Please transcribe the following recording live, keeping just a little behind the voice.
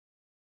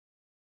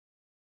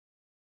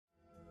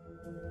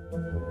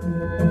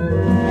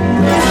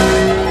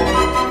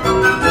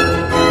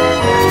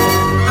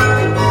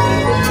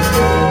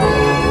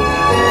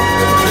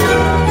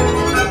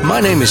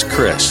name is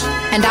Chris.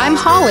 And I'm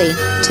Holly.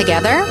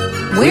 Together,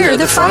 we're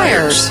the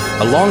Friars.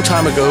 A long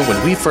time ago,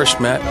 when we first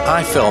met,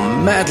 I fell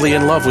madly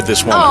in love with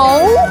this woman.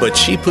 Oh. But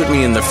she put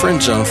me in the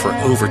friend zone for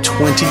over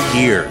 20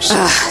 years.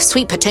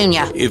 Sweet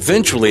Petunia.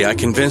 Eventually, I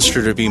convinced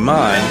her to be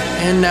mine,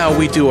 and now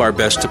we do our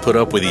best to put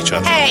up with each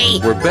other. Hey.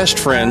 We're best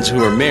friends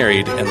who are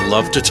married and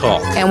love to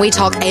talk. And we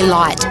talk a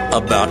lot.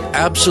 About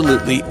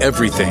absolutely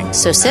everything.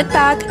 So sit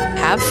back,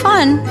 have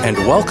fun, And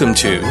welcome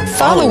to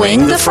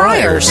Following the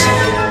Friars.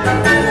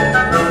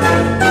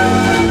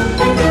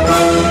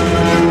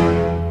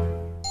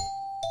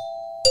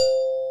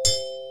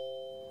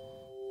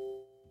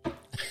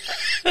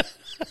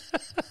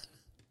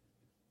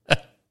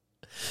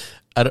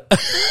 I don't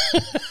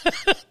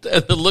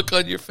the look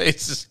on your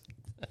face is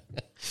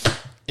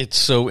it's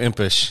so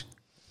impish.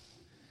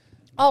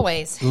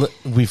 Always.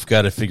 We've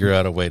got to figure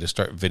out a way to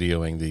start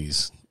videoing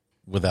these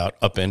without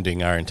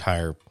upending our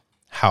entire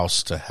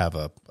house to have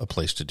a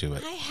place to do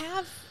it.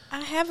 I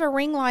have a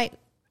ring light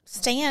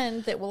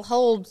stand that will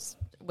hold,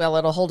 well,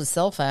 it'll hold a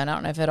cell phone. I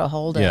don't know if it'll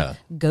hold a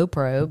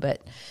GoPro,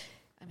 but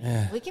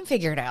we can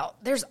figure it out.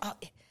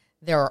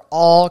 There are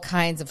all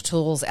kinds of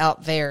tools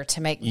out there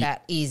to make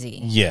that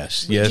easy.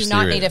 Yes, We yes, do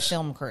not there need is. a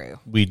film crew.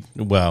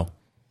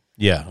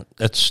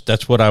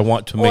 That's what I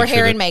want to make Or sure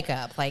hair that- and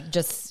makeup, like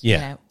just,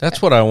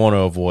 that's what I want to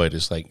avoid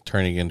is like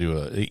turning into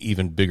an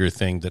even bigger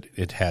thing that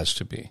it has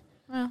to be.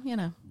 well,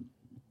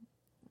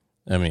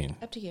 I mean,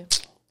 up to you.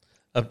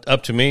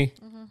 up to me.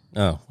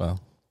 Oh well,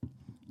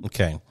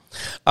 okay.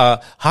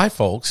 Hi,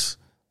 folks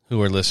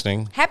who are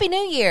listening. Happy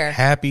New Year.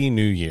 Happy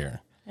New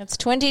Year. It's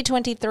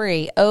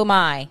 2023. Oh,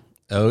 my.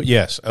 Oh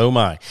yes. Oh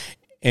my.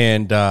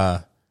 And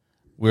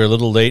we're a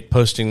little late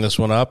posting this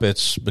one up.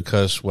 It's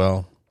because,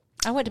 well,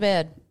 I went to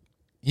bed.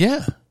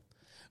 yeah,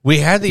 we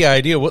had the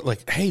idea.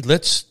 Hey,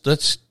 let's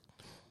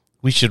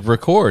we should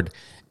record,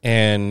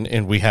 and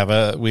we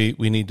have we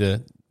need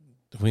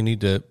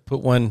to put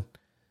one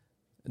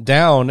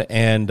down,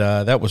 and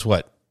that was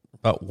what,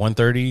 about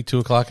 1:30, 2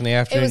 o'clock in the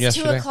afternoon It was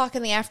yesterday. 2 o'clock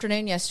in the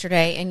afternoon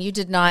yesterday, and you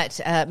did not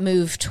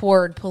move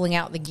toward pulling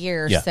out the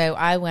gear. Yeah. So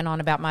I went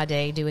on about my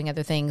day doing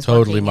other things.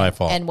 Totally working my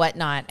fault. And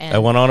whatnot. And I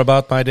went on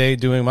about my day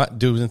doing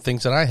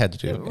things that I had to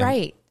do. And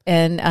right.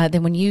 And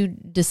then when you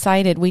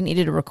decided we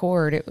needed to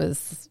record, it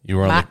was You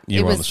were on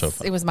the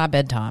sofa. It was my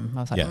bedtime.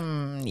 I was like,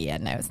 Yeah.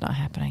 no, it's not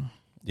happening.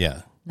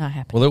 Yeah. Not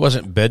happening. Well, it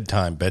wasn't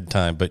bedtime,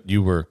 but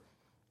you were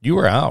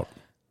out.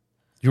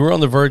 You were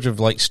on the verge of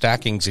like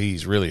stacking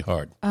Z's really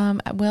hard.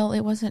 Well,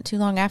 it wasn't too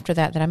long after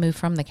that I moved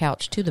from the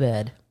couch to the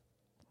bed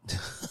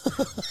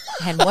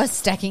and was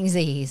stacking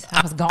Z's.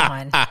 I was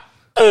gone. I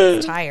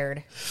was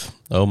tired.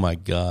 Oh my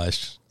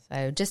gosh.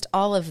 So just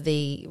all of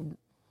the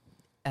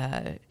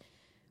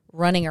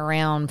running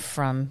around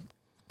from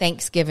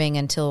Thanksgiving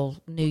until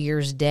New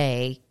Year's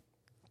Day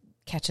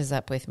catches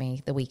up with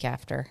me the week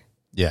after.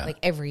 Yeah. Like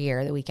every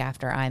year, the week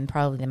after, I'm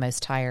probably the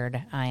most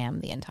tired I am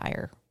the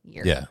entire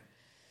year. Yeah.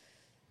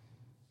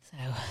 So,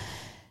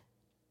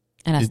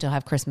 and I still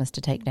have Christmas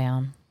to take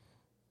down.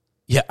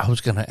 Yeah, I was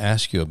going to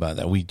ask you about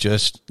that. We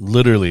just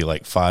literally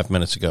like 5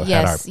 minutes ago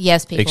had our people.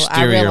 I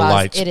exterior realize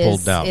lights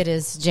pulled down. It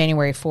is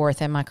January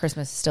 4th, and my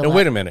Christmas is still Now, up.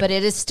 wait a minute. But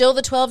it is still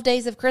the 12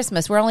 days of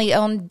Christmas. We're only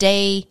on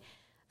day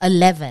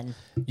 11.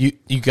 You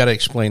got to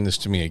explain this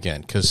to me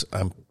again because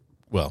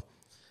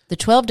The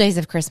 12 days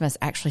of Christmas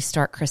actually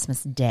start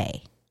Christmas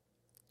Day.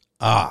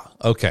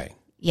 Okay.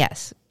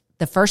 Yes.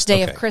 The first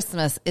day Okay. of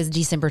Christmas is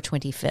December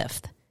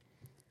 25th.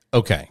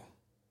 Okay.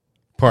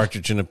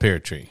 Partridge in a pear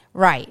tree.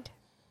 Right.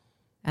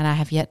 And I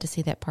have yet to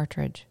see that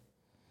partridge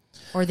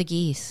or the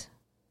geese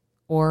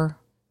or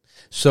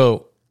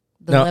So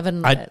the now,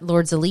 11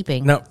 Lords of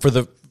Leaping. Now,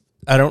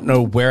 I don't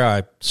know where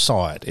I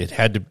saw it. It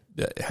had to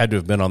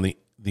have been on the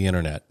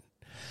internet.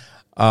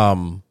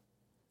 I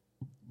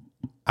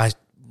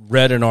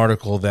read an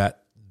article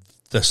that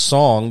the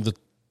song, the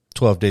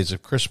 12 Days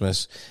of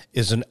Christmas,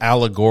 is an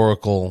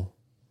allegorical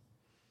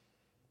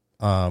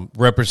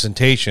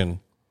representation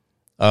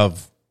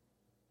of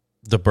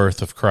the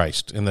birth of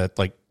Christ, and that,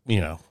 like,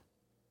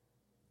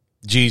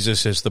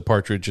 Jesus is the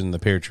partridge in the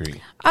pear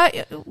tree.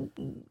 I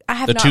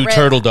have The not two read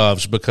turtle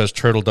doves, because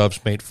turtle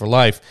doves mate for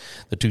life.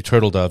 The two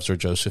turtle doves are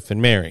Joseph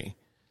and Mary.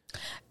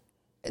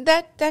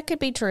 That could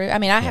be true. I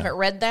mean, I haven't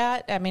read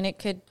that. I mean, it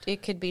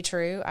could be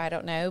true. I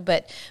don't know,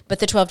 but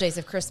the 12 Days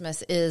of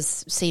Christmas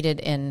is seated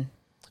in.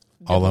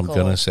 All I'm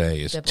going to say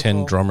is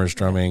 10 drummers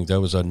drumming. That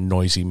was a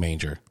noisy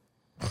manger.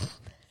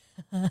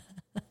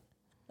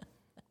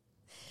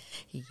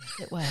 Yes,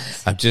 it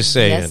was. I'm just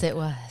saying. Yes, it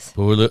was.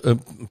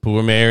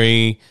 Poor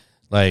Mary,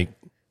 like,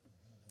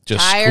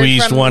 just Tired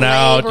squeezed from one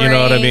out. You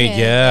know what I mean? laboring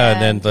Yeah.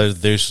 and- And then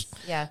there's,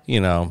 Yeah.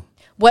 it's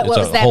What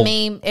was a that whole-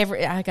 meme?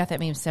 I got that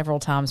meme several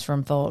times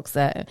from folks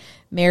that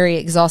Mary,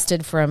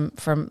 exhausted from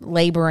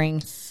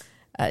laboring,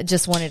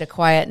 just wanted a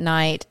quiet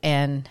night.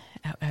 And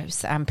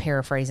I'm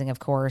paraphrasing, of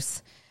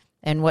course.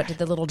 And what did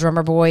the little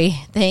drummer boy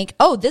think?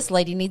 Oh, this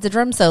lady needs a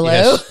drum solo.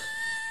 Yes.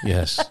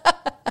 Yes.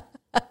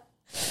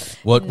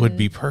 What would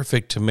be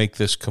perfect to make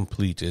this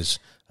complete is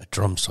A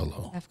drum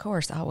solo. Of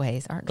course,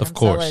 always. Aren't drum Of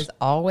course. solos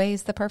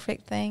always the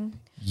perfect thing?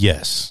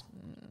 Yes.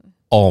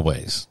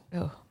 Always.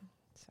 Oh.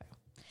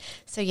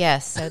 So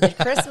yes, so the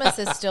Christmas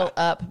is still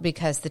up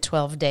because the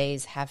 12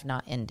 days have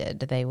not ended.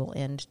 They will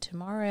end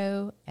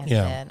tomorrow, and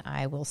then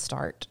I will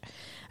start.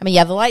 I mean,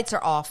 the lights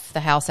are off, the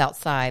house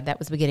outside. That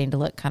was beginning to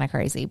look kind of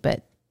crazy,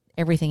 but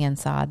everything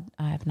inside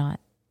I have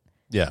not.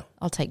 Yeah.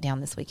 I'll take down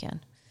this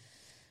weekend.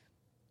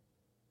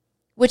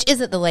 Which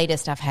isn't the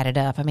latest I've had it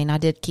up. I mean, I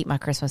did keep my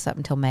Christmas up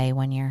until May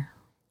one year.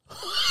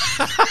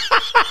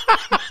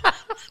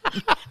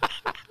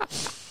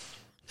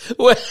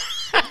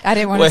 I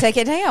didn't want to take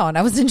it down.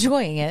 I was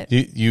enjoying it.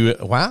 You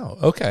wow,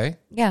 okay.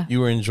 Yeah. You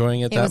were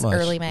enjoying it that was much.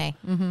 early May.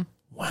 Mm-hmm.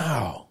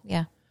 Wow.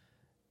 Yeah.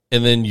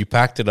 And then you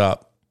packed it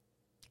up.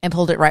 And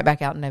pulled it right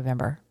back out in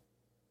November.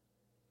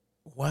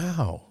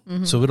 Wow.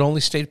 So it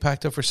only stayed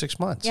packed up for 6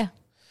 months. Yeah.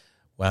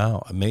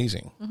 Wow.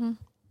 Amazing.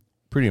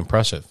 Pretty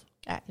impressive.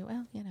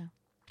 Well,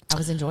 I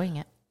was enjoying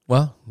it.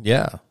 Well,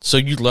 yeah. So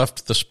you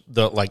left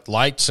the like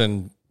lights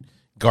and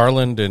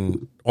garland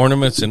and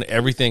ornaments and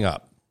everything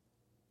up.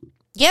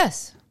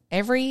 Yes.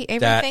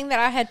 Everything that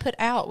I had put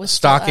out was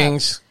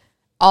stockings. Still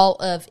up. All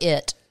of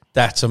it.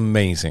 That's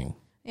amazing.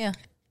 Yeah.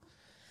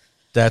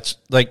 That's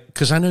like,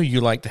 because I know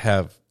you like to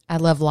have. I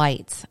love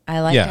lights.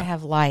 I like to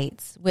have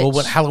lights. Which, well,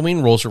 when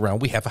Halloween rolls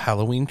around, we have a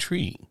Halloween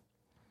tree.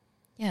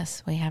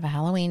 Yes, we have a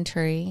Halloween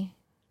tree.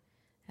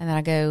 And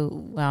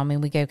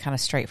then we go kind of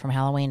straight from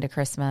Halloween to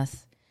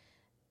Christmas.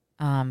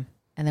 And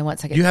then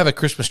once I get... You have a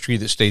Christmas tree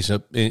that stays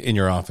up in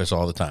your office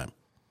all the time.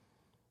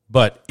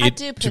 But I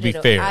do put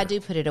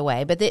it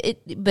away, but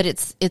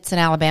it's an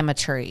Alabama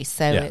tree,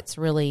 so it's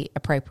really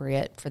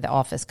appropriate for the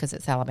office because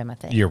it's Alabama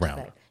thing. Year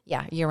round.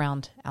 So, year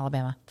round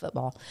Alabama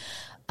football.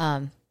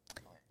 But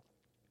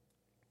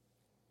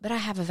I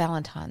have a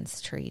Valentine's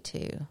tree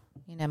too.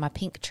 My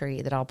pink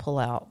tree that I'll pull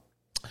out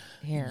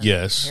here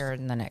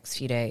in the next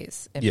few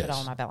days and put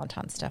all my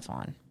Valentine's stuff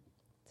on.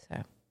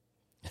 So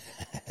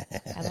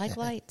I like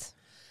lights.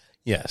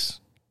 Yes.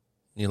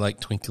 You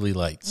like twinkly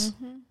lights.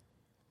 Mm-hmm.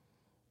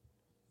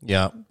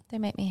 Yeah. They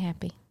make me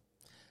happy.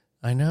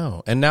 I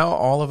know. And now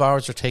all of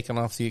ours are taken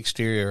off the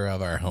exterior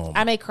of our home.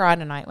 I may cry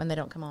tonight when they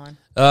don't come on.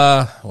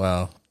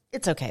 Well.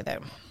 It's okay,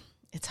 though.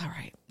 It's all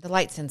right. The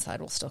lights inside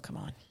will still come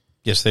on.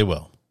 Yes, they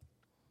will.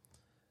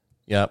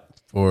 Yep.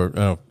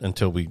 Or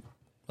until we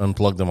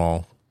unplug them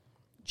all.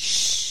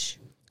 Shh.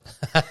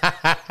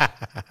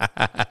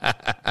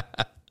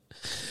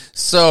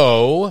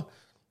 So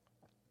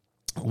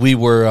we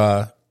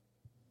were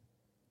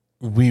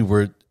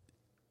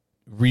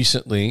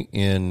recently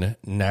in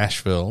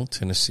Nashville,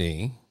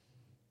 Tennessee,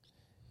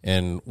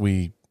 and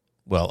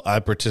I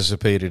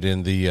participated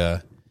in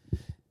the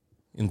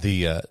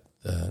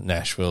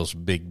Nashville's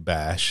Big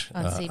Bash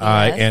on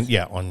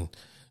CBS. On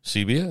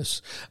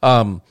CBS.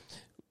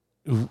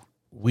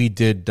 We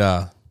did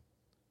a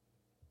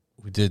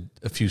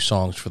few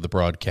songs for the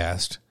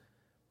broadcast,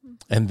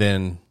 and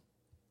then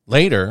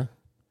later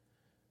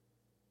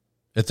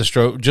at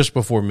the just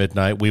before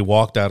midnight, we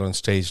walked out on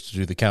stage to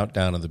do the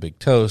countdown of the Big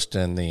Toast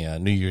and the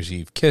New Year's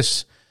Eve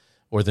kiss,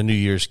 or the New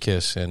Year's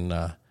kiss, and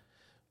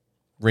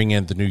ring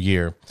in the new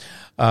year.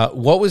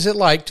 What was it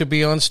like to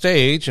be on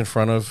stage in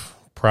front of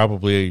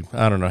probably,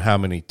 I don't know how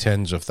many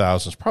tens of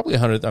thousands, probably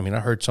 100. I mean, I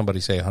heard somebody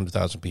say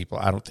 100,000 people.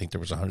 I don't think there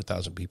was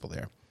 100,000 people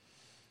there.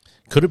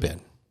 Could have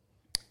been.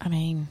 I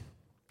mean,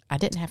 I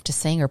didn't have to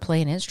sing or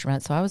play an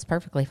instrument, so I was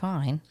perfectly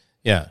fine.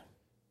 Yeah.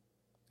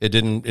 It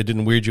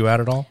didn't weird you out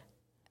at all?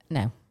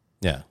 No.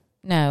 Yeah.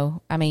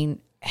 No. I mean,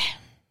 a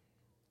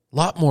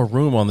lot more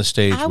room on the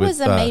stage. I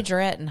was a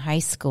majorette in high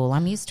school.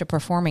 I'm used to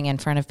performing in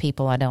front of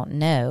people I don't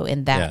know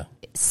in that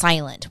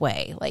silent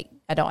way. Like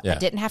I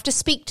didn't have to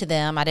speak to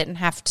them. I didn't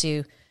have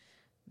to,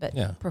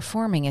 but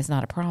performing is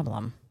not a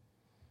problem.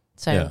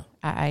 So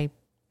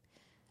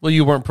well,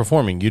 you weren't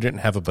performing. You didn't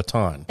have a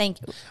baton.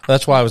 Thank you.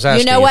 That's why I was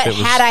asking. You know what?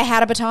 Had I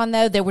had a baton,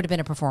 though, there would have been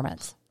a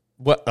performance.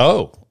 What?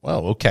 Oh,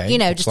 well, okay.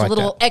 Just like a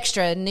little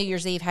extra New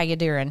Year's Eve. How you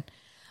doing?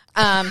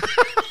 I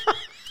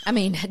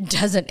mean,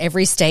 doesn't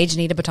every stage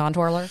need a baton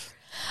twirler?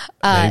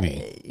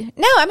 Maybe.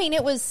 No, I mean,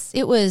 it was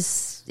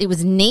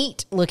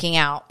neat looking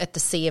out at the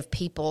sea of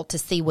people to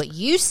see what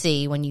you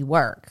see when you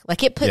work.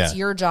 Like it puts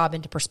your job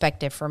into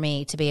perspective for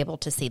me to be able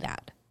to see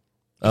that.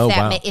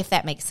 If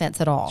that makes sense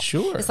at all.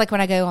 Sure. It's like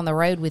when I go on the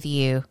road with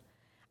you,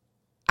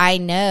 I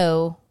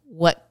know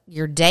what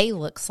your day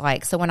looks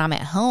like. So when I'm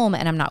at home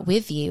and I'm not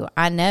with you,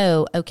 I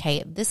know,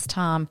 okay, at this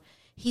time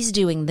he's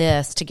doing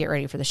this to get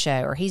ready for the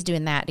show, or he's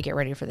doing that to get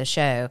ready for the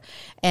show.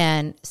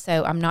 And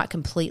so I'm not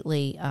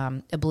completely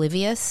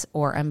oblivious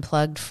or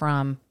unplugged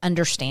from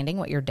understanding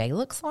what your day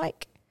looks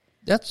like.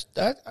 That's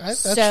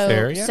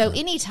fair. Yeah. So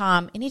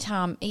anytime,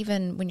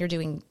 even when you're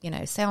doing,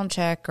 sound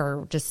check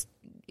or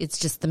it's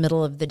just the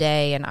middle of the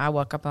day and I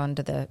walk up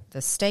onto the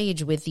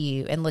stage with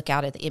you and look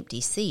out at the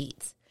empty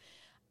seats,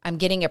 I'm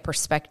getting a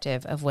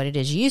perspective of what it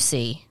is you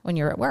see when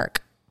you're at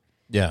work.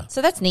 Yeah.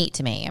 So that's neat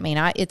to me. I mean,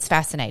 it's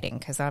fascinating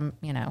because I'm,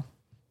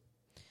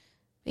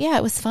 Yeah,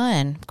 it was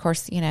fun. Of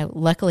course,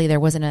 luckily there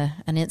wasn't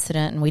an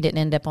incident and we didn't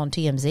end up on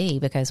TMZ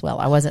because, well,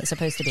 I wasn't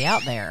supposed to be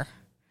out there.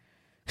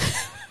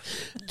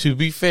 To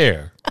be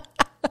fair,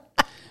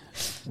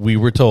 we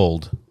were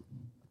told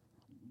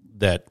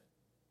that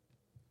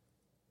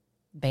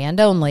band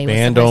only was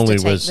band supposed only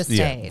to take was the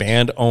stage.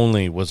 band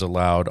only was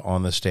allowed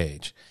on the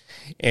stage,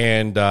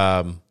 and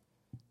I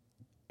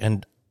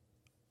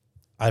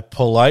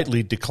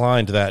politely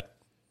declined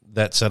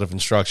that set of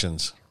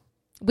instructions.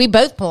 We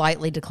both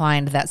politely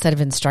declined that set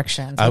of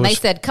instructions. When they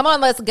said, "Come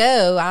on, let's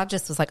go," I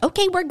just was like,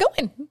 "Okay, we're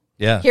going.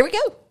 Yeah, Here we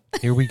go."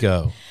 Here we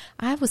go.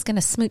 I was going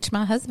to smooch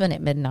my husband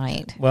at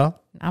midnight.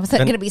 Well, I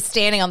wasn't going to be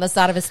standing on the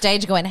side of a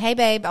stage going, "Hey,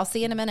 babe, I'll see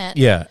you in a minute."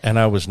 yeah, and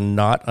I was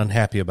not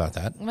unhappy about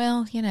that.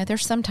 Well,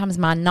 there's sometimes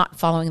my not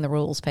following the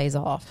rules pays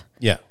off.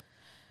 Yeah.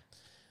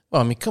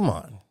 Well, I mean, come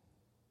on.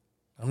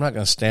 I'm not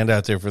going to stand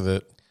out there for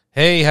the,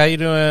 "Hey, how you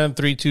doing?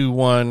 3, 2,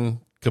 1,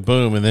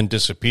 kaboom," and then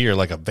disappear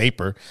like a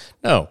vapor.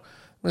 No,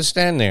 I'm going to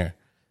stand there.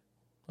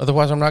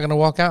 Otherwise, I'm not going to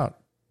walk out.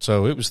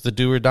 So it was the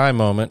do or die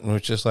moment, and it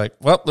was just like,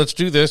 well, let's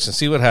do this and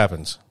see what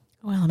happens.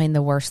 Well, I mean,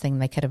 the worst thing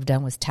they could have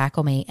done was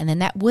tackle me, and then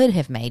that would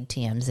have made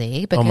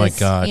TMZ. Because, oh my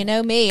God. You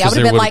know me. I would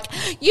have been like,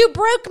 "You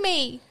broke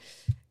me."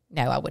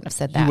 No, I wouldn't have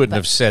said that. You wouldn't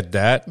have said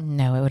that.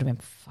 No, it would have been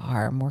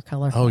far more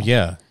colorful. Oh,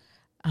 yeah.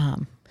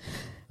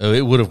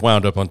 It would have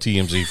wound up on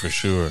TMZ for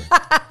sure.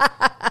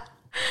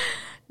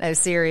 No,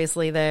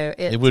 seriously, though.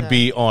 It would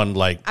be on,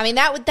 like, I mean,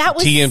 that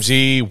was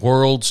TMZ,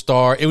 World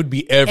Star. It would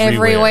be everywhere.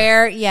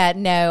 everywhere. Yeah,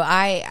 no,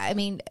 I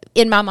mean,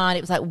 in my mind,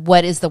 it was like,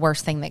 what is the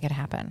worst thing that could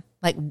happen?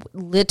 Like,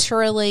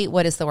 literally,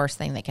 what is the worst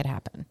thing that could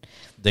happen?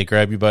 They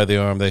grab you by the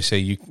arm. They say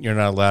you're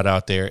not allowed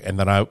out there, and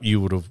then you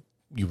would have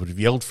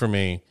yelled for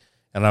me,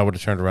 and I would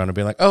have turned around and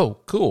been like, "Oh,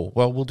 cool.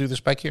 Well, we'll do this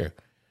back here."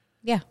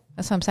 Yeah,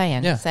 that's what I'm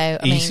saying. Yeah, So I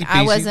easy mean, peasy,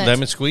 I wasn't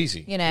lemon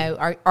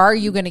squeezy. Are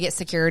you going to get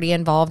security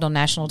involved on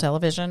national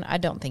television? I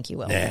don't think you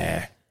will. Nah.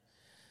 I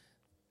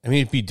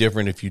mean, it'd be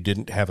different if you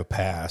didn't have a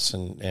pass,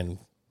 and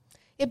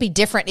It'd be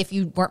different if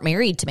you weren't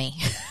married to me.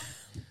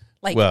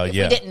 Like, well, if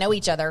yeah. we didn't know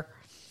each other.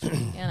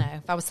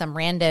 If I was some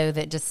rando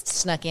that just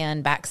snuck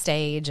in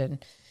backstage and,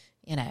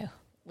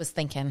 was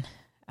thinking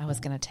I was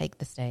going to take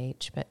the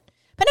stage. But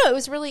no, it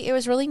was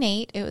really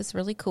neat. It was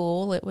really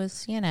cool. It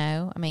was,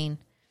 I mean,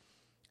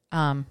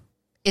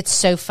 it's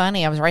so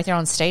funny. I was right there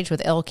on stage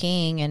with Elle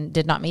King and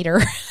did not meet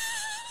her.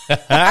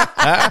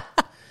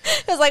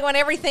 It was like when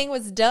everything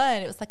was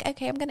done, it was like,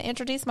 okay, I'm going to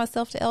introduce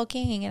myself to Elle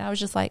King. And I was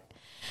just like,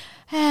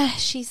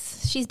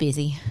 she's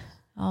busy.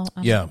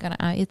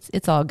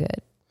 It's all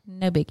good.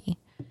 No biggie.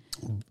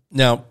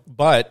 Now,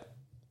 but,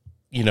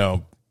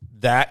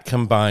 that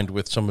combined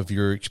with some of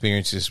your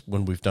experiences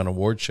when we've done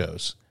award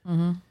shows.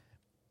 Mm-hmm.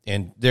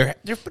 And there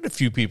have been a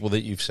few people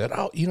that you've said,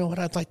 "Oh, you know what?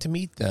 I'd like to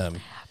meet them."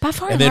 By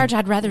far and large,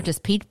 I'd rather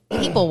just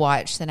people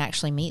watch than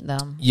actually meet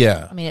them.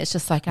 Yeah. I mean, it's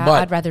just like,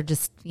 I'd rather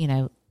just,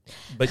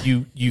 But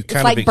you it's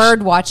kind like of...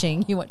 bird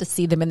watching. You want to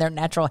see them in their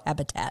natural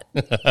habitat.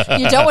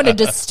 You don't want to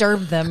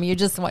disturb them. You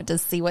just want to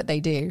see what they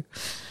do.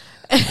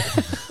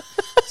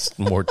 It's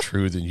more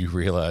true than you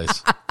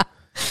realize.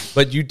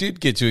 But you did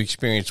get to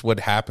experience what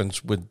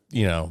happens with,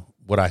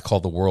 what I call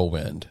the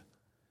whirlwind.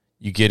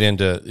 You get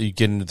into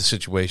the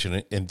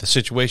situation, and the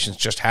situation's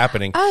just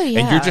happening. Oh, yeah.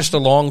 And you're just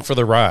along for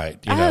the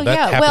ride.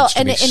 That happens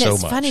to me so much. And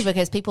it's funny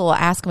because people will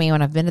ask me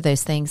when I've been to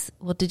those things,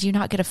 "Well, did you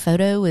not get a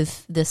photo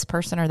with this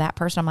person or that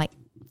person?" I'm like,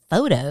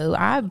 "Photo?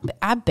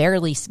 I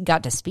barely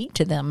got to speak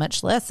to them,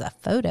 much less a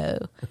photo."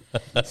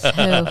 So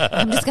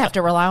I'm just gonna have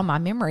to rely on my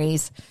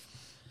memories.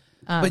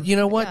 But you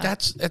know what? Yeah.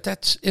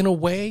 That's in a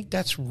way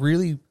that's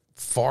really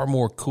far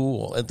more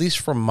cool, at least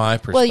from my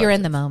perspective. Well, you're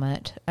in the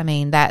moment. I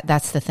mean,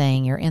 that's the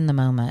thing. You're in the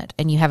moment,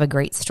 and you have a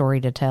great story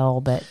to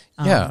tell. But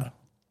yeah,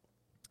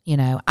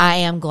 I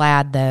am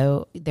glad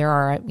though. There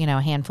are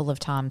a handful of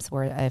times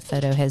where a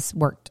photo has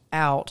worked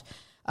out.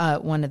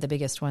 One of the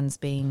biggest ones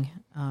being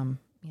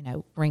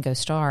Ringo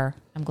Starr.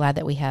 I'm glad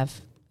that we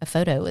have a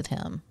photo with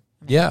him.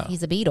 I mean,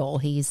 he's a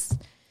Beatle. He's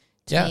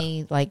to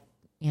me like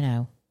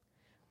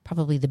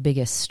probably the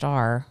biggest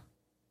star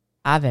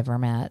I've ever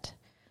met.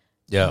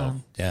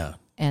 Yeah,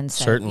 and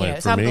so,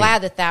 certainly. So I'm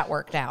glad that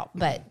worked out.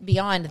 But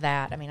beyond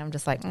that, I mean, I'm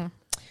just like,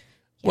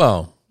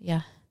 well,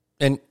 yeah,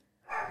 and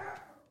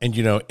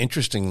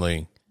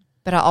interestingly,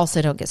 but I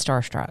also don't get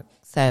starstruck.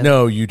 So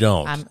no, you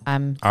don't.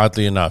 I'm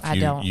oddly enough,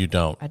 you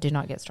don't. I do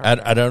not get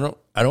starstruck.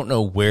 I don't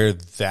know where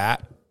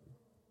that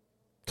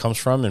comes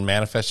from and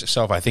manifests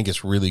itself. I think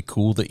it's really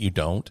cool that you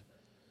don't.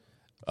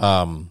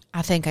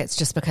 I think it's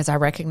just because I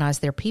recognize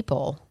they're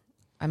people.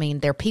 I mean,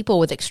 they're people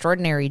with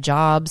extraordinary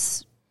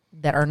jobs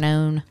that are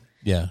known.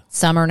 Yeah.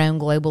 Some are known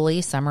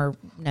globally, some are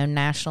known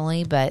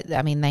nationally, but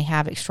I mean, they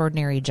have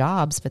extraordinary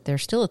jobs, but they're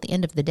still at the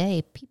end of the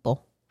day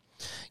people.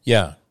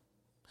 Yeah.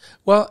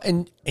 Well,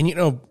 and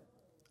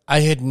I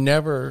had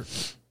never,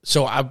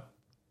 so I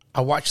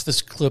watched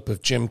this clip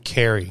of Jim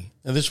Carrey,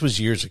 and this was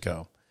years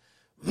ago,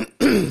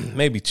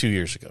 maybe 2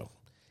 years ago.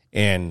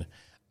 And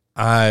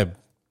in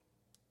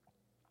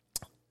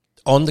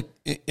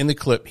the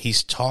clip,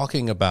 he's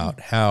talking about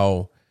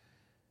how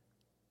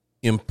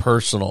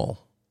impersonal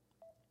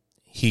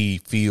he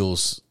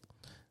feels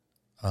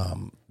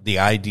the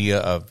idea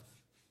of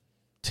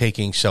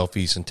taking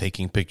selfies and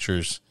taking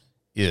pictures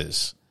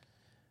is.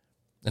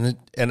 And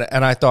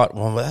I thought,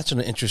 well, that's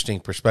an interesting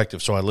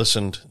perspective. So I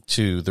listened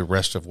to the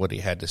rest of what he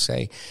had to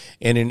say.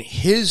 And in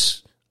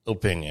his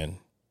opinion,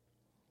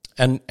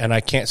 and I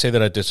can't say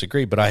that I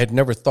disagree, but I had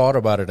never thought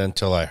about it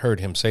until I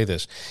heard him say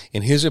this.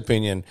 In his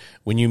opinion,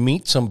 when you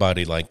meet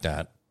somebody like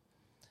that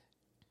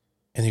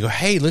and you go,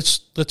 hey, let's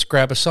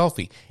grab a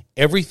selfie,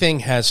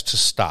 everything has to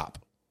stop,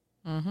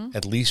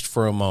 at least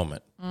for a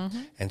moment.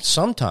 And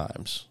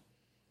sometimes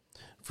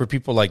for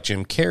people like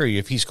Jim Carrey,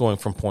 if he's going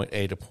from point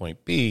A to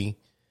point B,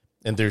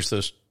 and there's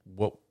this,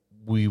 what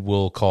we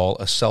will call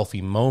a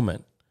selfie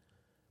moment,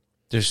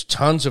 there's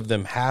tons of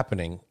them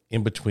happening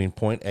in between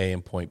point A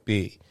and point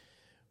B.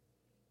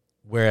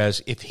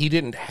 Whereas if he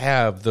didn't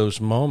have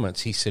those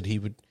moments, he said he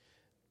would,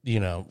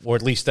 or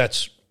at least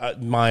that's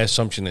my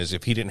assumption is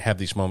if he didn't have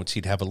these moments,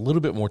 he'd have a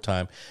little bit more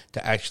time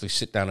to actually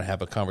sit down and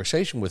have a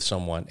conversation with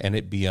someone, and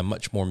it'd be a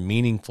much more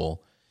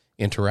meaningful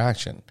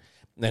interaction.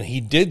 And he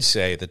did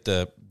say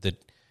that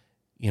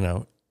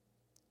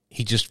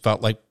he just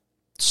felt like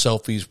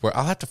selfies were,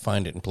 I'll have to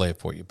find it and play it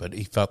for you, but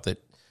he felt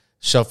that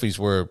selfies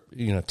were,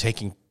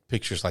 taking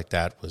pictures like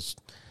that was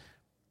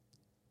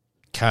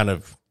kind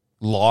of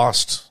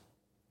lost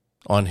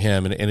on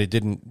him, and it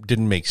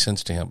didn't make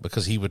sense to him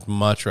because he would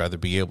much rather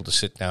be able to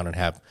sit down and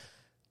have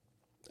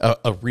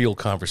a real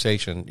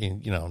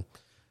conversation.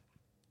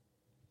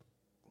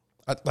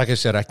 Like I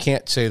said, I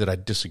can't say that I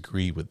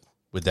disagree with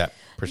that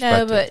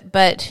perspective. No,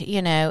 but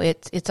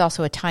it's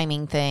also a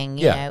timing thing.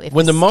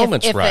 When the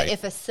moment's right.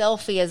 If a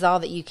selfie is all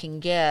that you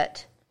can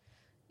get,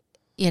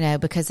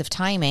 because of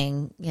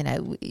timing,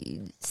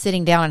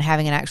 sitting down and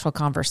having an actual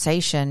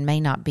conversation may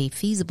not be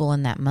feasible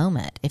in that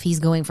moment. If he's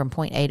going from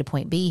point A to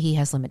point B, he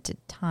has limited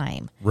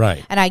time.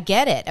 Right. And I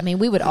get it. I mean,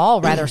 we would all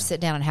rather sit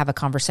down and have a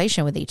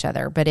conversation with each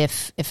other. But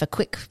if a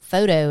quick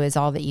photo is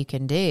all that you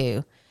can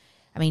do,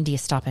 I mean, do you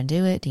stop and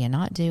do it? Do you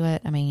not do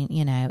it? I mean,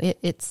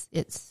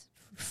 it's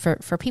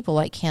for people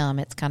like him,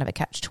 it's kind of a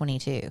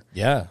catch-22.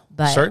 Yeah,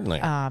 but, certainly.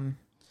 And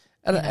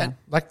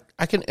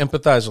I can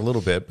empathize a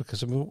little bit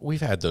because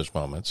we've had those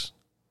moments.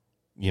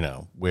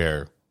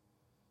 Where...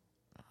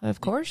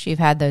 Of course you've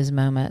had those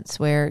moments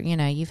where,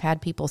 you've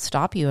had people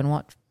stop you and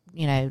want,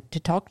 to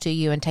talk to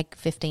you and take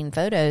 15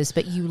 photos,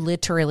 but you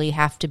literally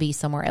have to be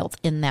somewhere else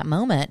in that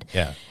moment.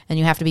 Yeah. And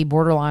you have to be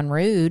borderline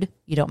rude.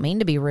 You don't mean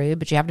to be rude,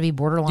 but you have to be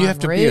borderline rude. You have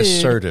to be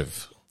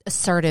assertive.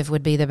 Assertive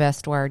would be the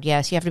best word.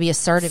 Yes, you have to be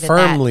assertive.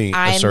 Firmly in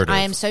that. assertive. I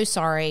am so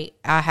sorry.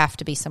 I have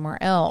to be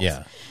somewhere else.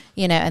 Yeah.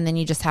 And then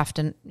you just have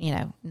to,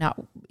 not...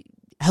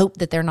 hope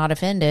that they're not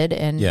offended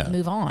and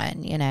move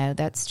on.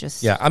 That's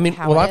just I mean,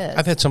 how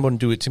I've had someone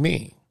do it to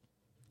me.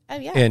 Oh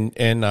yeah, and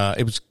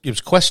it was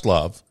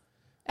Questlove.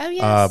 Oh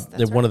yes,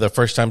 that's one of the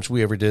first times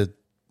we ever did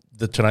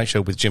the Tonight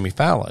Show with Jimmy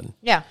Fallon.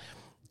 Yeah,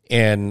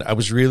 and I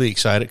was really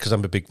excited because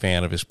I'm a big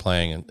fan of his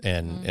playing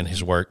and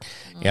his work,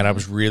 and I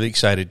was really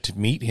excited to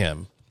meet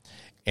him.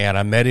 And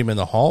I met him in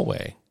the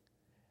hallway,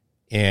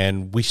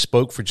 and we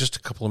spoke for just a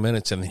couple of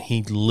minutes, and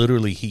he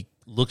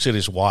looks at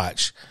his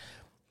watch.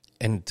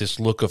 And this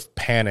look of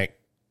panic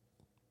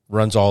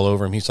runs all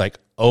over him. He's like,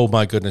 oh,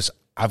 my goodness,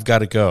 I've got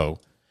to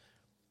go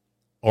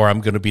or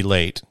I'm going to be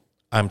late.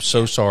 I'm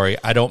so sorry.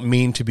 I don't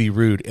mean to be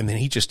rude. And then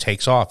he just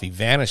takes off. He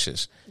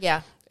vanishes.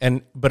 Yeah.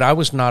 But I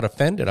was not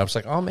offended. I was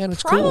like, oh, man,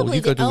 it's cool.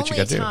 You go do what you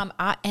got to do.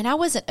 I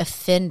wasn't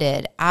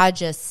offended. I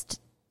just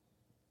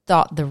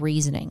thought the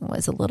reasoning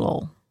was a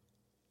little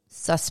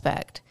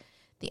suspect.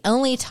 The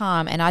only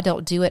time, and I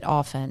don't do it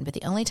often, but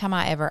the only time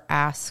I ever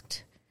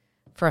asked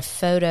for a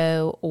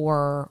photo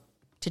or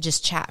to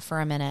just chat for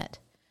a minute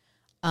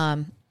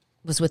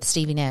was with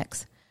Stevie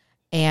Nicks.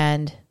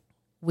 And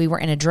we were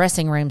in a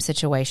dressing room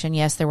situation.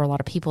 Yes, there were a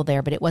lot of people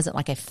there, but it wasn't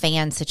like a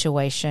fan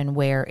situation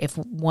where if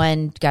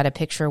one got a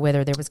picture with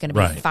her, there was going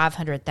to be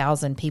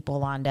 500,000 people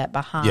lined up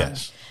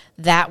behind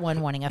that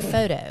one wanting a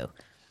photo.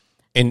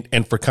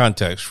 And for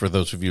context, for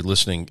those of you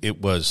listening,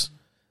 it was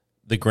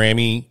the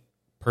Grammy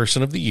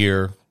Person of the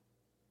Year,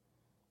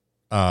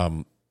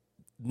 the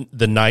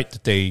night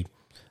that they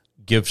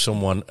give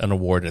someone an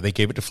award. They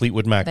gave it to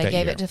Fleetwood Mac that year. They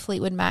gave it to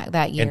Fleetwood Mac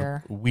that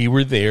year. And we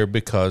were there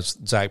because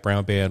Zac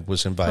Brown Band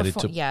was invited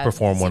to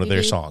perform one of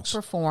their songs.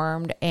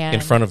 Performed and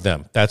in front of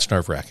them. That's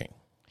nerve-wracking.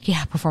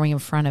 Yeah, performing in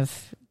front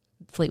of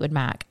Fleetwood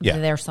Mac. Yeah.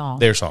 Their song.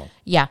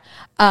 Yeah.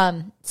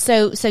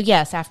 So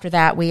yes, after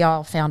that, we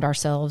all found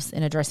ourselves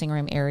in a dressing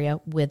room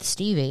area with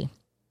Stevie.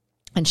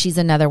 And she's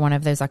another one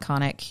of those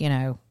iconic,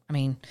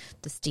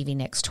 the Stevie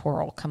Nicks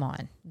twirl. Come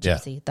on,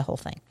 Gypsy, the whole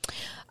thing.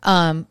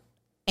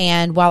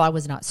 And while I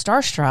was not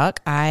starstruck,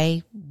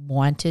 I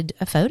wanted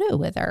a photo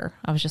with her.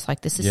 I was just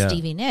like, this is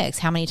Stevie Nicks.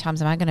 How many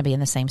times am I going to be in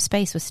the same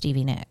space with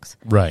Stevie Nicks?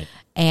 Right.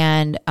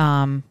 And,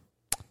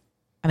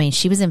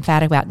 she was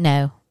emphatic about,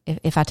 no,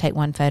 if I take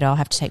one photo, I'll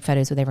have to take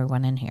photos with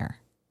everyone in here.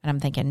 And I'm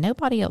thinking,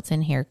 nobody else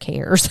in here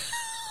cares.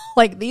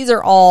 Like, these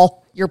are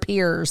all your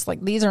peers.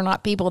 Like, these are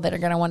not people that are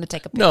going to want to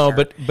take a picture. No,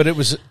 but it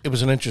was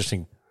an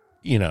interesting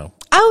you know.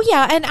 Oh,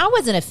 yeah. And I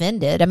wasn't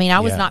offended. I mean, I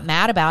was Yeah. not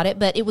mad about it,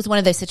 but it was one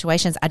of those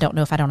situations I don't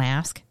know if I don't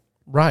ask.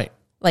 Right.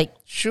 Like,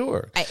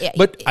 Sure.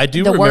 But I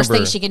do the remember. worst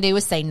thing she can do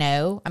is say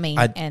no. I mean,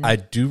 I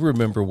do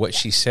remember what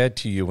she said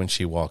to you when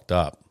she walked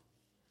up.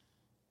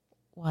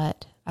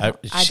 what? I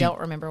don't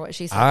remember what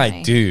she said to I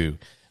me. do.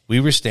 We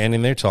were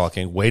standing there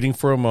talking, waiting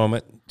for a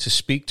moment to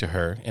speak to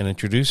her and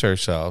introduce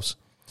ourselves.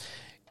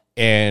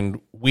 And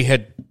we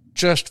had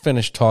just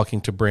finished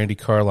talking to Brandi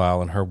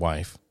Carlile and her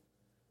wife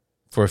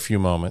for a few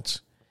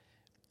moments.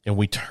 And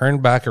we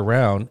turned back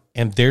around,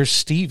 and there's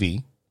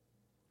Stevie.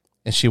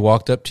 And she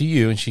walked up to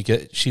you, and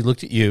she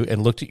looked at you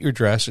and looked at your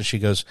dress, and she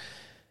goes,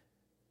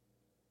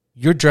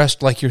 "You're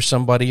dressed like you're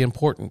somebody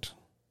important.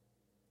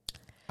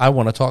 I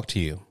want to talk to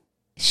you."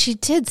 She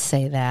did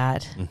say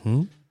that.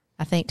 Mm-hmm.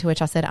 I think, to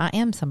which I said, I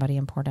am somebody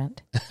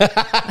important.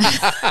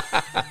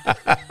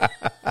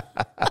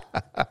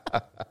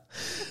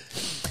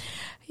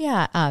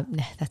 Yeah,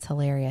 that's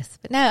hilarious.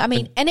 But no, I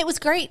mean, and it was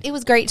great. It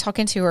was great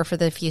talking to her for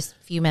the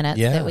few minutes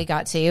Yeah. that we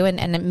got to,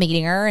 and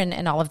meeting her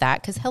and all of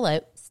that. Because hello,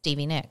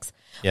 Stevie Nicks.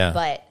 Yeah.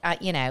 But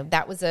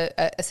that was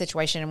a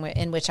situation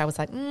in which I was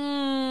like,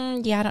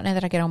 yeah, I don't know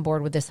that I get on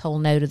board with this whole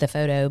no to the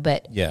photo,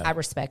 but Yeah. I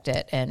respect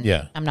it, and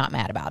Yeah. I'm not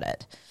mad about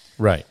it.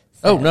 Right.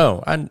 Oh,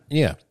 no.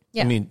 Yeah.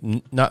 Yeah. I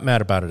mean, not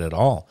mad about it at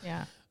all.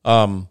 Yeah.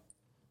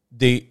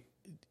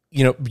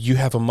 You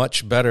have a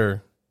much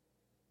better,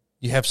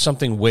 you have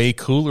something way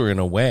cooler in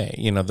a way.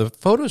 You know, the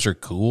photos are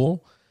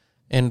cool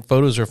and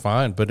photos are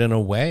fine, but in a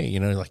way,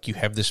 like you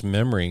have this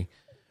memory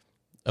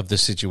of the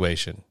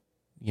situation.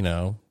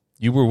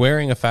 You were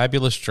wearing a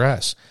fabulous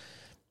dress.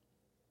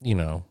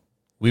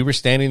 We were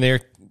standing there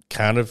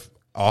kind of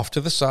off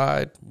to the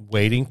side,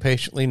 waiting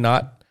patiently,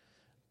 not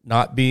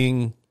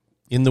being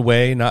in the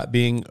way, not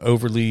being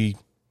overly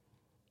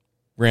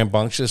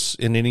rambunctious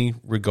in any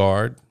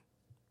regard.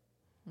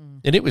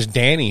 And it was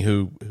Danny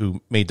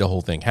who made the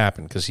whole thing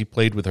happen because he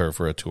played with her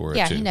for a tour or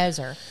two. He knows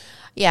her.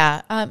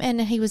 Yeah,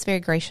 and he was very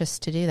gracious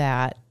to do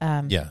that.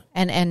 Yeah.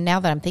 And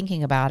now that I'm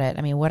thinking about it,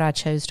 I mean, what I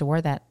chose to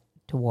wear that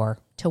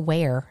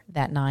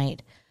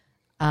night,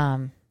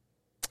 I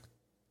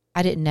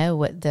didn't know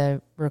what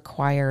the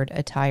required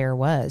attire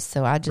was,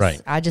 so I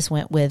just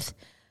went with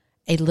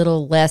a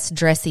little less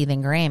dressy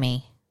than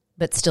Grammy,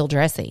 but still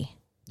dressy.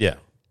 Yeah.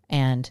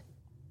 And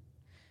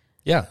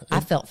yeah, I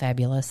felt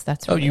fabulous.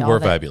 That's really you all were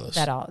that, fabulous.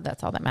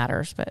 That's all that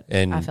matters. But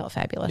And I felt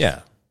fabulous.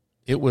 Yeah,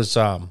 it was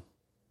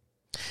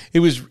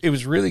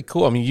really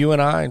cool. I mean, you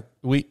and I,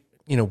 we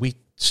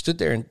stood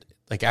there and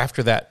like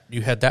after that,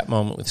 you had that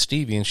moment with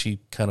Stevie, and she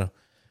kind of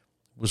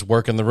was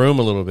working the room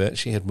a little bit.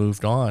 She had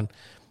moved on.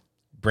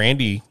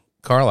 Brandi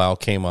Carlile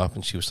came up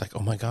and she was like,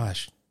 "Oh my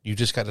gosh, you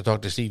just got to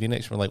talk to Stevie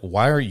Nicks." We're like,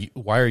 "Why are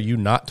you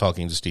not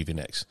talking to Stevie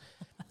Nicks?"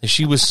 And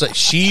she was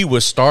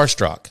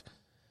starstruck.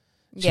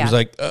 She was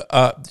like,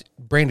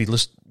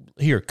 "Brandi,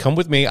 come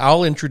with me.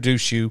 I'll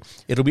introduce you.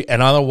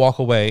 And I'll walk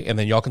away, and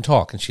then y'all can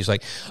talk." And she's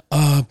like,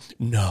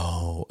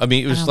 "No." I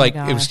mean, it was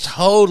it was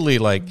totally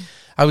like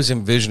I was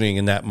envisioning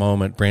in that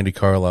moment Brandi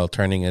Carlile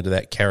turning into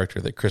that character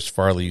that Chris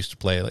Farley used to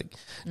play. Like,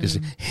 just,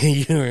 "Hey,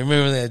 you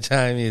remember that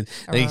time they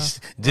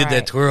did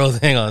that twirl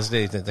thing on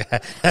stage?"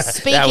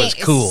 That was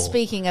cool.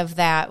 Speaking of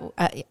that,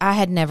 I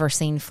had never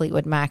seen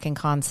Fleetwood Mac in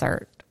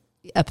concert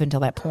up until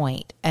that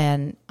point,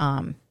 and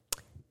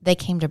they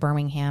came to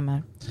Birmingham.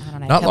 I don't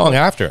know. Not long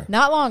after.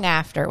 Not long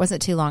after. It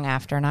wasn't too long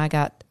after, and I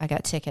got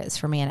tickets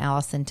for me and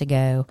Allison to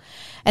go,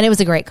 and it was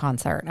a great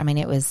concert. I mean,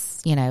 it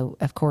was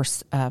of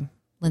course.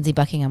 Lindsey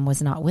Buckingham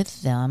was not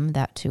with them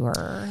that tour.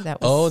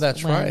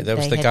 That's right. That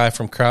was the guy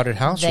from Crowded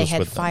House. They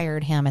had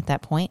fired him at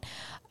that point,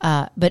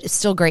 but it's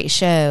still a great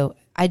show.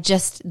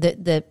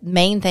 The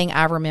main thing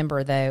I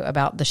remember though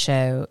about the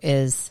show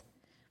is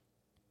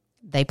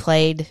they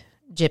played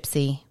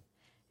Gypsy,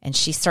 and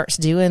she starts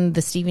doing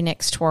the Stevie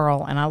Nicks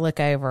twirl, and I look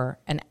over,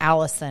 and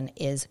Allison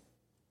is,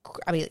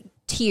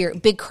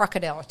 big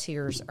crocodile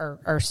tears are.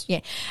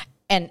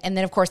 And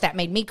then, of course, that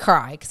made me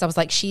cry because I was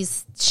like,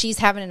 she's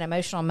having an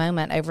emotional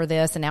moment over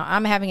this, and now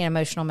I'm having an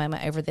emotional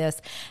moment over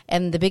this.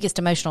 And the biggest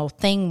emotional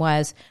thing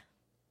was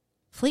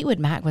Fleetwood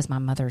Mac was my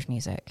mother's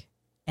music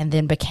and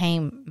then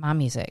became my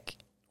music.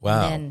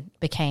 Wow. And then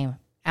became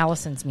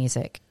Allison's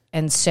music.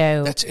 And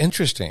so that's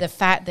interesting. The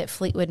fact that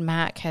Fleetwood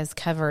Mac has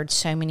covered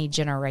so many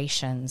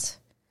generations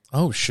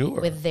Oh,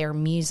 sure. with their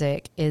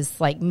music is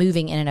like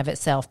moving in and of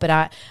itself. But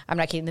I'm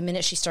not kidding. The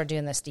minute she started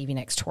doing the Stevie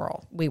Nicks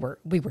twirl, we were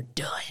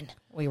done.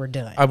 We were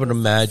done. I would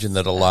imagine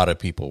that a lot of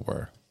people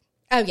were.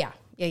 Oh yeah.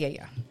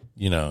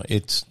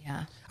 It's.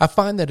 Yeah. I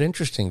find that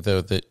interesting though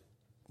that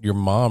your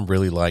mom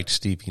really liked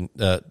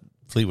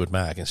Fleetwood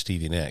Mac and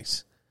Stevie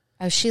Nicks.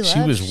 Oh, she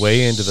was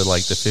way into the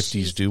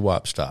 50s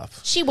doo-wop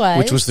stuff. She was,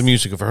 which was the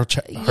music of her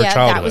childhood.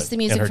 That was the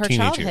music and of her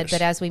childhood. years.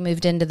 But as we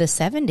moved into the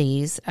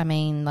 70s, I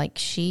mean,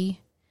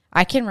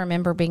 I can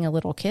remember being a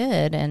little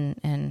kid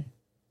and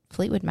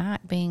Fleetwood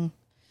Mac being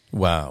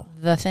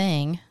the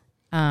thing,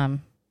 and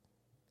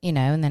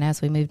then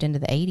as we moved into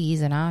the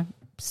 80s and I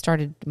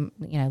started,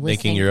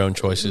 making your own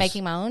choices,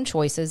 making my own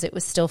choices, it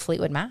was still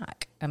Fleetwood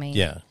Mac. I mean,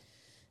 yeah.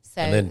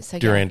 So, and then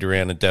Duran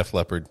Duran and Def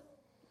Leppard.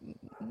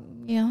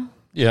 Yeah.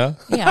 Yeah.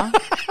 Yeah.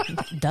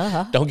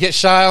 Duh. Don't get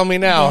shy on me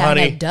now, Yeah,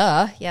 honey. no,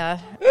 duh. Yeah.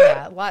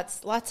 Yeah.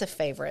 Lots of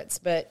favorites,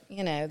 but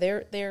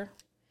they're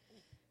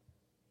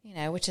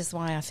which is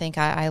why I think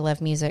I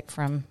love music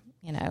from,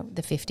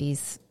 the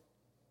 50s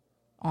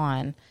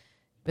on,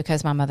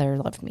 because my mother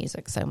loved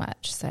music so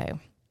much. So,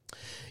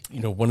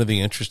 One of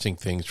the interesting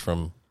things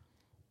from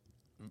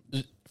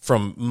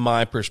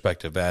my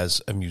perspective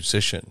as a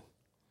musician,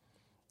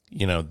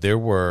 there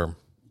were,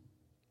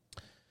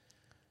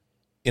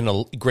 in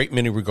a great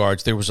many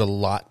regards, there were a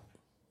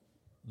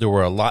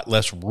lot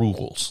less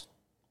rules.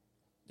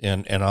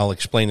 And I'll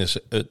explain this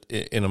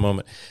in a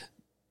moment.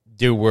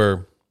 There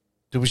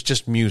was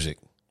just music,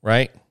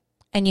 right?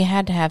 and you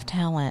had to have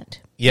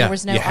talent. Yeah, there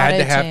was no you had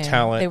to have auto-tune.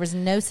 talent. There was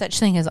no such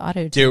thing as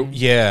auto-tune.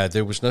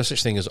 There was no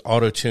such thing as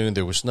auto-tune.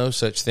 There was no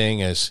such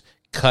thing as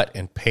cut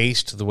and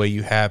paste the way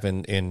you have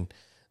in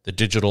the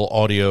digital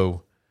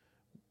audio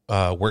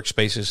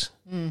workspaces.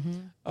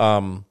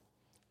 Mm-hmm.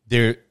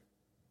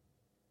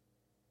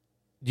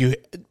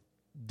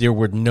 There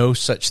were no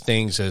such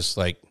things as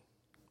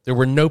there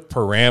were no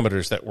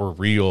parameters that were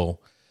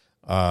real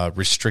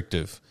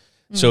restrictive.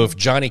 So if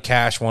Johnny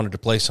Cash wanted to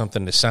play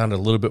something that sounded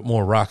a little bit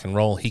more rock and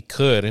roll, he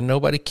could, and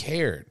nobody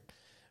cared,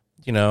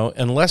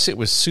 unless it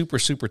was super,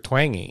 super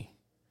twangy,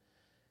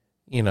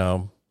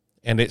 and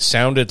it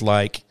sounded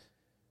like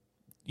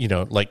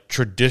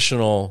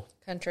traditional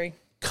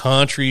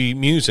country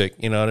music,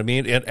 you know what I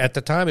mean? At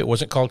the time, it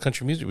wasn't called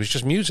country music. It was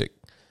just music.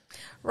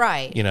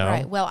 Right.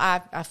 Right. Well,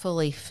 I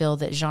fully feel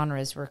that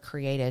genres were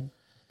created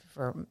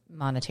for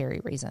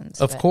monetary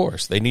reasons. Of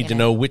course. They need to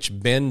know which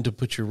bin to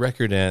put your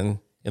record in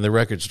the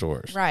record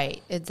stores.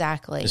 Right,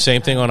 exactly. The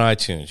same thing on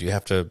iTunes. You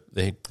have to,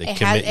 they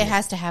commit it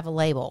has to have a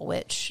label,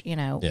 which,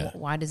 Yeah.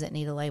 why does it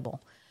need a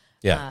label?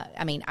 Yeah.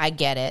 I mean, I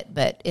get it,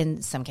 but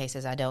in some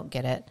cases I don't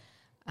get it.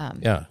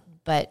 Yeah.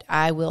 But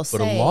I will say.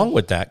 But along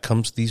with that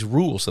comes these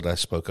rules that I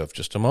spoke of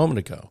just a moment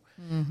ago,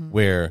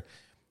 where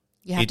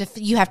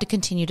you have to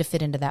continue to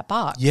fit into that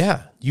box.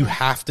 yeah, you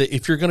have to.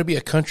 If you're going to be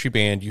a country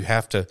band, you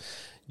have to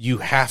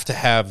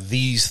have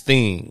these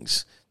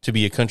things to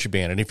be a country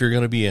band. And if you're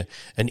going to be an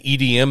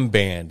EDM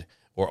band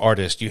or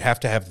artist, you have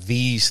to have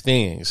these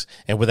things.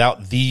 And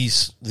without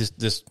this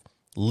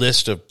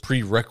list of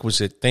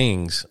prerequisite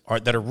things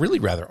that are really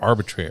rather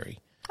arbitrary.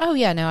 Oh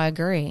yeah, no, I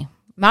agree.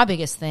 My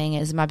biggest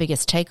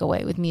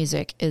takeaway with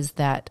music is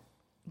that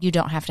you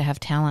don't have to have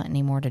talent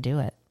anymore to do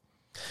it.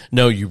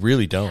 No, you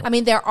really don't. I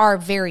mean, there are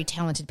very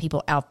talented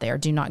people out there,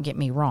 do not get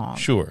me wrong.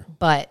 Sure.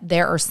 But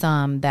there are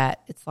some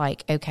that it's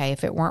like, okay,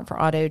 if it weren't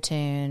for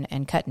auto-tune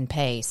and cut and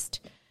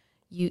paste,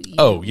 you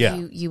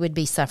would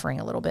be suffering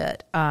a little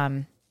bit.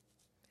 And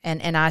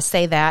I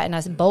say that, and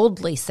I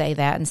boldly say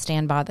that and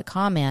stand by the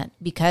comment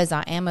because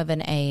I am of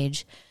an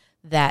age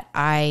that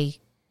I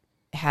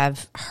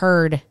have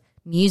heard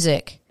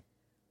music,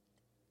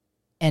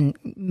 and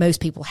most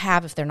people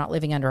have if they're not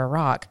living under a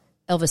rock,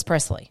 Elvis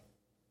Presley.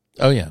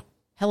 Oh, yeah.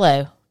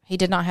 Hello. He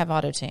did not have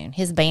autotune.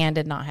 His band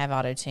did not have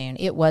autotune.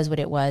 It was what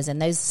it was.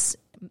 And those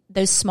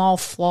small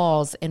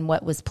flaws in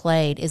what was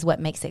played is what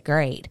makes it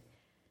great.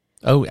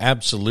 Oh,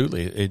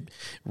 absolutely. It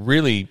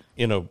really,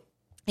 it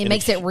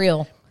makes it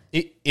real.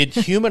 It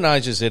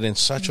humanizes it in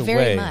such a way.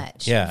 Very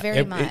much. Yeah.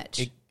 Very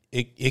much.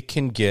 It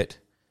can get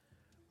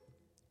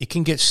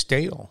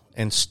stale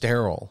and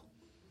sterile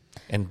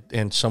and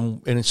in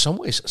some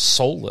ways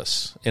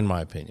soulless, in my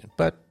opinion.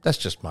 But that's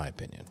just my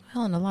opinion.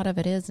 Well, and a lot of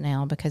it is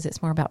now because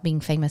it's more about being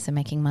famous and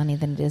making money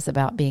than it is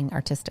about being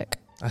artistic.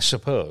 I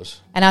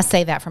suppose. And I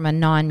say that from a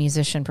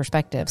non-musician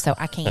perspective, so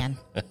I can.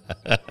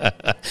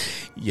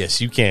 Yes,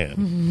 you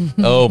can.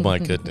 Oh, my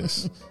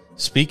goodness.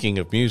 Speaking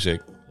of music,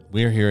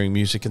 we're hearing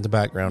music in the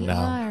background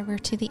now. We're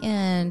to the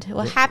end.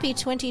 Well, happy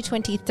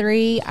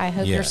 2023. I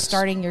hope you're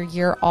starting your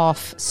year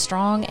off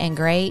strong and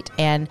great.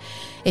 And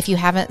if you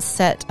haven't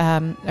set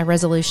a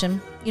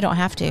resolution, you don't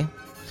have to.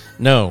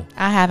 No.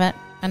 I haven't,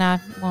 and I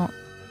won't.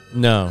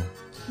 No.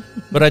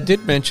 But I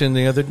did mention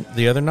the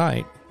other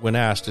night when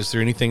asked, is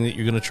there anything that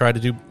you're going to try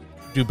to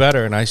do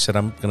better? And I said,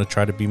 I'm going to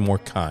try to be more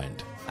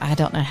kind. I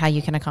don't know how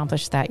you can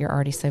accomplish that. You're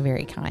already so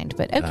very kind.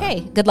 But okay,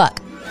 good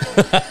luck.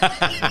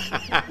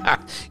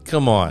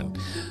 Come on.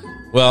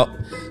 Well,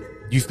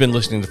 you've been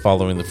listening to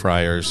Following the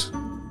Friars.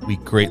 We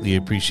greatly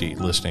appreciate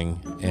listening,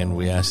 and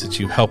we ask that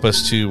you help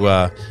us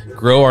to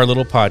grow our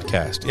little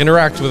podcast.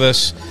 Interact with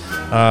us,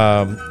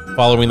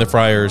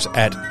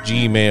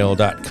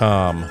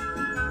 followingthefriars@gmail.com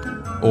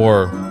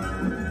or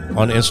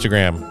on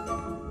Instagram.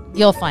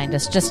 You'll find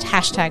us. Just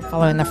hashtag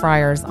Following the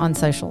Friars on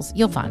socials.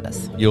 You'll find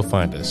us. You'll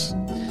find us.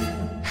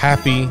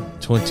 Happy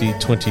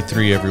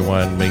 2023,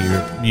 everyone. May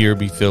your year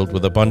be filled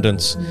with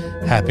abundance,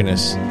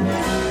 happiness,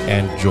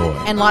 and joy.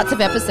 And lots of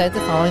episodes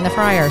of Following the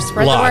Friars.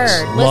 Spread Lots.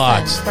 the word.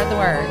 Listen, spread the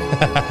word.